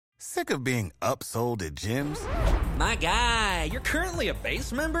Sick of being upsold at gyms? My guy, you're currently a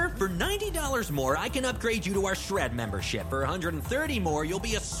base member? For $90 more, I can upgrade you to our Shred membership. For $130 more, you'll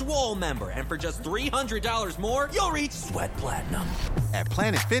be a Swole member. And for just $300 more, you'll reach Sweat Platinum. At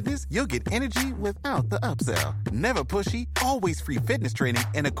Planet Fitness, you'll get energy without the upsell. Never pushy, always free fitness training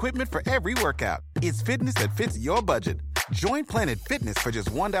and equipment for every workout. It's fitness that fits your budget. Join Planet Fitness for just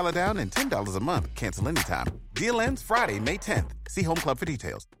 $1 down and $10 a month. Cancel anytime. Deal ends Friday, May 10th. See Home Club for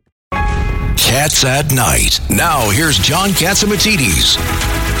details. Cats at Night. Now, here's John Catsimatidis.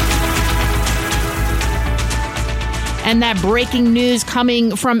 And that breaking news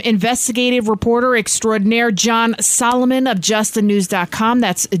coming from investigative reporter extraordinaire John Soloman of justthenews.com.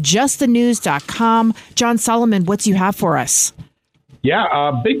 That's justthenews.com. John Soloman, what do you have for us?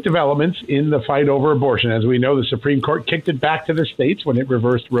 Yeah, big developments in the fight over abortion. As we know, the Supreme Court kicked it back to the states when it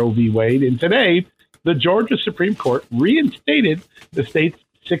reversed Roe v. Wade. And today, the Georgia Supreme Court reinstated the state's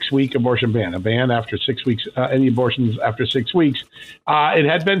 6-week abortion ban, a ban after 6 weeks, any abortions after 6 weeks. It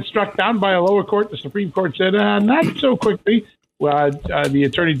had been struck down by a lower court. The Supreme Court said, not so quickly. The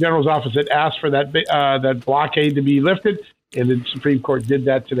Attorney General's office had asked for that blockade to be lifted, and the Supreme Court did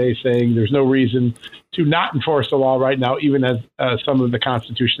that today, saying there's no reason to not enforce the law right now, even as some of the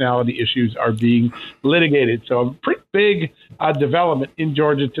constitutionality issues are being litigated. So a pretty big development in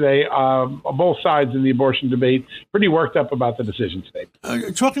Georgia today, on both sides in the abortion debate. Pretty worked up about the decision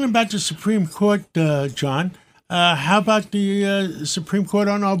today. Talking about the Supreme Court, John, how about the Supreme Court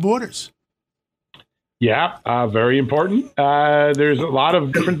on our borders? Yeah, very important. There's a lot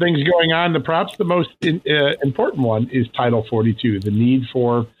of different things going on. Perhaps the most important one is Title 42, the need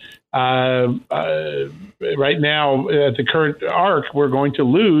for right now, at the current arc, we're going to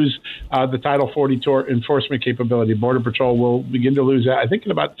lose the Title 42 enforcement capability. Border Patrol will begin to lose that, I think,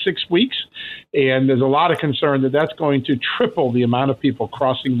 in about 6 weeks. And there's a lot of concern that that's going to triple the amount of people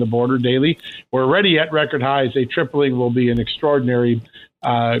crossing the border daily. We're already at record highs. A tripling will be an extraordinary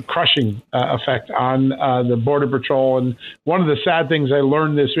crushing effect on the Border Patrol. And one of the sad things I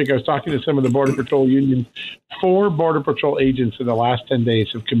learned this week, I was talking to some of the Border Patrol unions. 4 Border Patrol agents in the last 10 days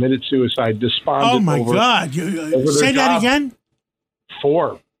have committed suicide, despondent. Oh, my God. Say that again?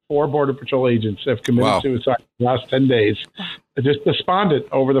 4 Border Patrol agents have committed suicide in the last 10 days. Just despondent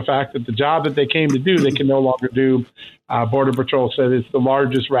over the fact that the job that they came to do, they can no longer do. Border Patrol said it's the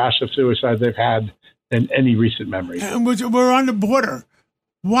largest rash of suicides they've had in any recent memory. And we're on the border.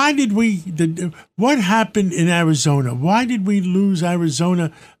 Why did what happened in Arizona? Why did we lose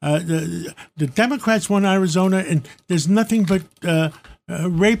Arizona? The Democrats won Arizona, and there's nothing but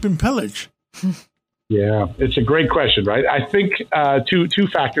rape and pillage. Yeah, it's a great question, right? I think two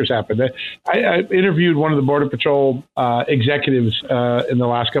factors happened. I interviewed one of the Border Patrol executives in the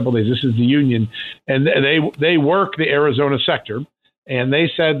last couple of days. This is the union, and they work the Arizona sector. And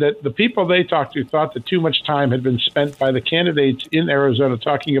they said that the people they talked to thought that too much time had been spent by the candidates in Arizona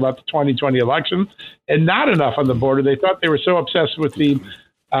talking about the 2020 election and not enough on the border. They thought they were so obsessed with the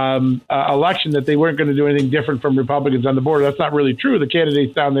election that they weren't going to do anything different from Republicans on the border. That's not really true. The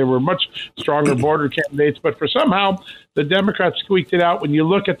candidates down there were much stronger border candidates, but for somehow the Democrats squeaked it out. When you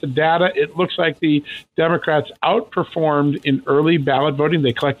look at the data, it looks like the Democrats outperformed in early ballot voting.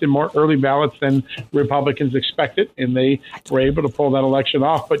 They collected more early ballots than Republicans expected, and they were able to pull that election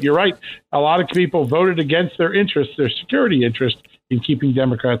off. But you're right. A lot of people voted against their interests, their security interest, in keeping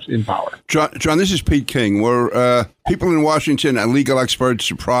Democrats in power. John, this is Pete King. Were people in Washington and legal experts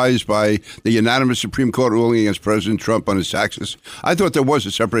surprised by the unanimous Supreme Court ruling against President Trump on his taxes? I thought there was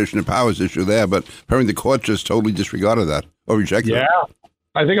a separation of powers issue there, but apparently the court just totally disregarded that or rejected it. Yeah.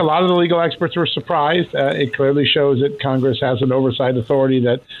 I think a lot of the legal experts were surprised. It clearly shows that Congress has an oversight authority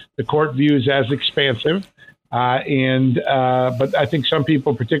that the court views as expansive. But I think some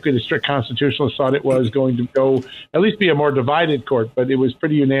people, particularly the strict constitutionalists, thought it was going to go at least be a more divided court. But it was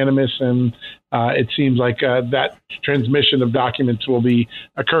pretty unanimous, and it seems like that transmission of documents will be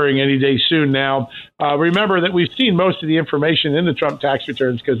occurring any day soon. Now, remember that we've seen most of the information in the Trump tax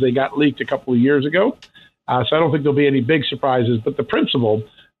returns because they got leaked a couple of years ago. So I don't think there'll be any big surprises. But the principle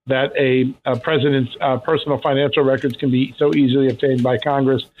that a president's personal financial records can be so easily obtained by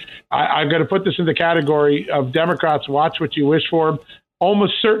Congress. I've got to put this in the category of Democrats, watch what you wish for.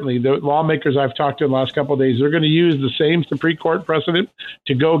 Almost certainly, the lawmakers I've talked to in the last couple of days, they're going to use the same Supreme Court precedent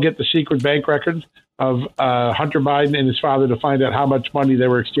to go get the secret bank records of Hunter Biden and his father to find out how much money they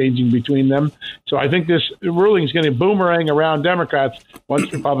were exchanging between them. So I think this ruling is going to boomerang around Democrats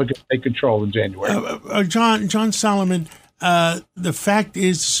once Republicans take control in January. John Solomon, the fact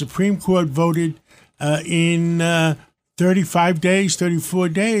is the Supreme Court voted in 35 days, 34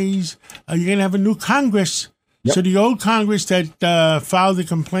 days, you're going to have a new Congress. Yep. So the old Congress that filed the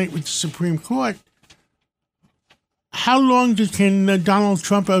complaint with the Supreme Court, how long can Donald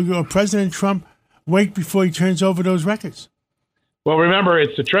Trump or President Trump wait before he turns over those records? Well, remember,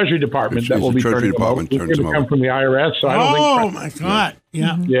 it's the Treasury Department that will be turning them over. It's going to come from the IRS, so I don't think... Oh, my God.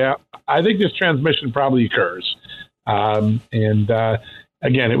 Yeah. Yeah. I think this transmission probably occurs.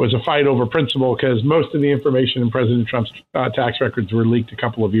 Again, it was a fight over principle because most of the information in President Trump's tax records were leaked a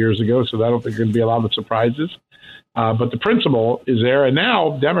couple of years ago, so I don't think there's going to be a lot of surprises. But the principle is there, and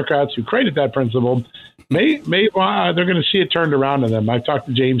now Democrats who created that principle they're going to see it turned around on them. I've talked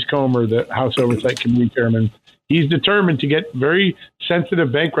to James Comer, the House Oversight Committee chairman. He's determined to get very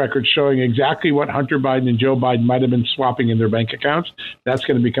sensitive bank records showing exactly what Hunter Biden and Joe Biden might have been swapping in their bank accounts. That's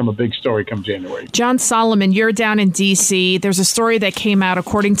going to become a big story come January. John Soloman, you're down in D.C. There's a story that came out,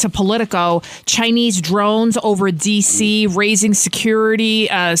 according to Politico, Chinese drones over D.C. raising security,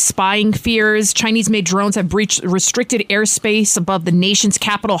 spying fears. Chinese-made drones have breached restricted airspace above the nation's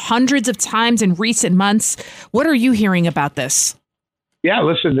capital hundreds of times in recent months. What are you hearing about this? Yeah,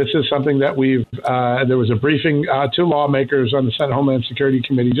 listen, this is something that there was a briefing to lawmakers on the Senate Homeland Security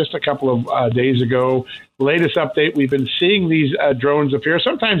Committee just a couple of days ago. Latest update, we've been seeing these drones appear.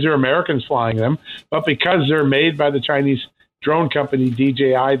 Sometimes they're Americans flying them, but because they're made by the Chinese drone company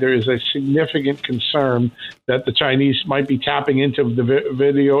DJI, there is a significant concern that the Chinese might be tapping into the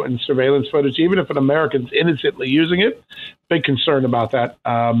video and surveillance footage, even if an American's innocently using it. Big concern about that.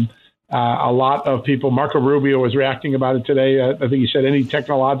 A lot of people, Marco Rubio was reacting about it today. I think he said any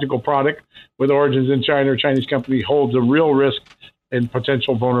technological product with origins in China or Chinese company holds a real risk and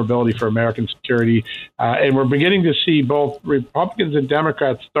potential vulnerability for American security. And we're beginning to see both Republicans and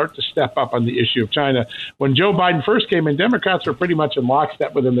Democrats start to step up on the issue of China. When Joe Biden first came in, Democrats were pretty much in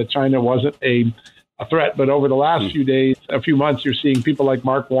lockstep with him that China wasn't a threat. But over the last few months, you're seeing people like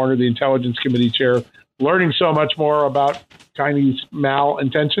Mark Warner, the Intelligence Committee chair, learning so much more about Chinese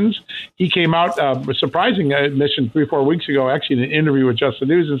malintentions. He came out with a surprising admission 3-4 weeks ago, actually in an interview with Just the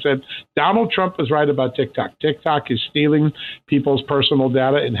News, and said Donald Trump was right about TikTok. TikTok is stealing people's personal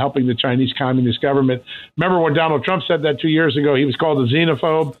data and helping the Chinese Communist government. Remember when Donald Trump said that 2 years ago, he was called a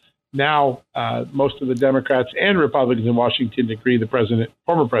xenophobe. Now, most of the Democrats and Republicans in Washington agree the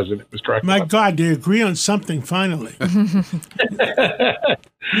former president was correct. My God, they agree on something finally.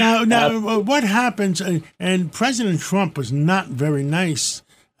 Now, what happens? And President Trump was not very nice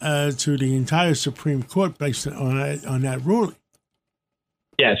to the entire Supreme Court based on that ruling.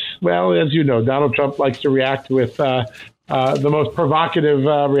 Yes. Well, as you know, Donald Trump likes to react with the most provocative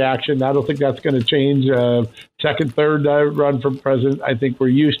reaction. I don't think that's going to change. Second, third run for president. I think we're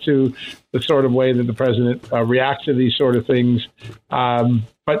used to the sort of way that the president reacts to these sort of things.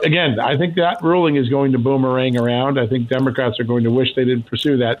 But again, I think that ruling is going to boomerang around. I think Democrats are going to wish they didn't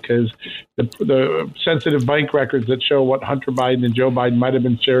pursue that because the sensitive bank records that show what Hunter Biden and Joe Biden might have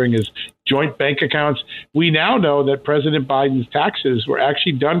been sharing as joint bank accounts. We now know that President Biden's taxes were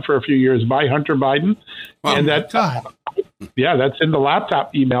actually done for a few years by Hunter Biden. Oh, and that, yeah, that's in the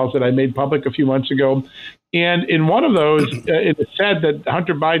laptop emails that I made public a few months ago. And in one of those, it said that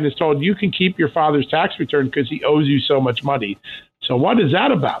Hunter Biden is told you can keep your father's tax return because he owes you so much money. So what is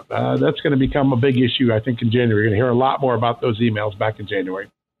that about? That's going to become a big issue, I think, in January. You're going to hear a lot more about those emails back in January.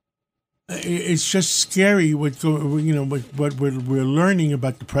 It's just scary what we're learning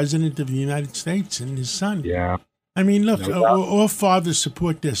about the president of the United States and his son. Yeah. I mean, look, all fathers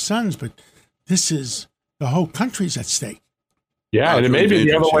support their sons, but this is the whole country's at stake. Yeah, and it may be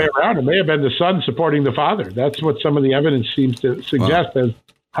the other way around. It may have been the son supporting the father. That's what some of the evidence seems to suggest. As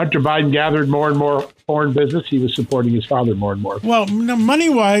Hunter Biden gathered more and more foreign business, he was supporting his father more and more. Well,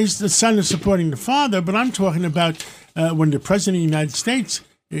 money-wise, the son is supporting the father, but I'm talking about when the president of the United States,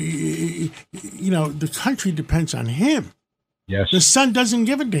 the country depends on him. Yes. The son doesn't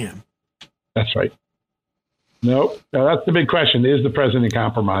give a damn. That's right. No, that's the big question. Is the president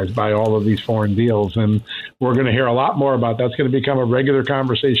compromised by all of these foreign deals? And we're going to hear a lot more about that. That's going to become a regular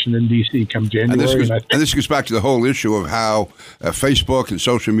conversation in D.C. come January. And this goes back to the whole issue of how Facebook and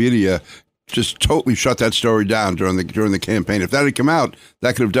social media just totally shut that story down during the campaign. If that had come out,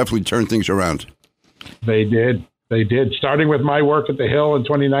 that could have definitely turned things around. They did. They did, starting with my work at the Hill in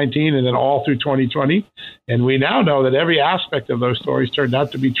 2019 and then all through 2020. And we now know that every aspect of those stories turned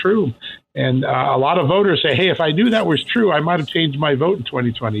out to be true. And a lot of voters say, hey, if I knew that was true, I might have changed my vote in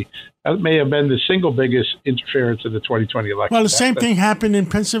 2020. That may have been the single biggest interference in the 2020 election. Well, the same thing happened in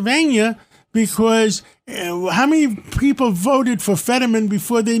Pennsylvania because how many people voted for Fetterman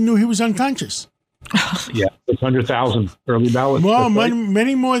before they knew he was unconscious? Yeah, 600,000 early ballots. Well,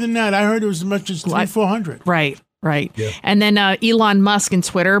 many more than that. I heard it was as much as 400. Right. Right. Yeah. And then Elon Musk in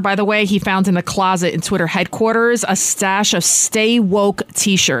Twitter, by the way, he found in the closet in Twitter headquarters a stash of Stay Woke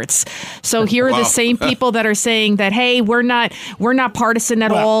T-shirts. So here are the same people that are saying that, hey, we're not partisan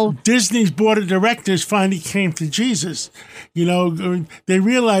at all. Disney's board of directors finally came to Jesus. You know, they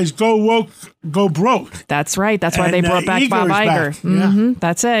realized go woke, go broke. That's right. That's why they brought back Bob Iger. Yeah.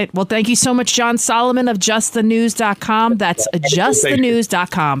 That's it. Well, thank you so much, John Solomon of JustTheNews.com. That's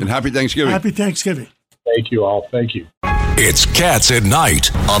JustTheNews.com. And happy Thanksgiving. Happy Thanksgiving. Thank you all. Thank you. It's Cats at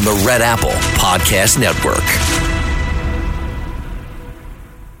Night on the Red Apple Podcast Network.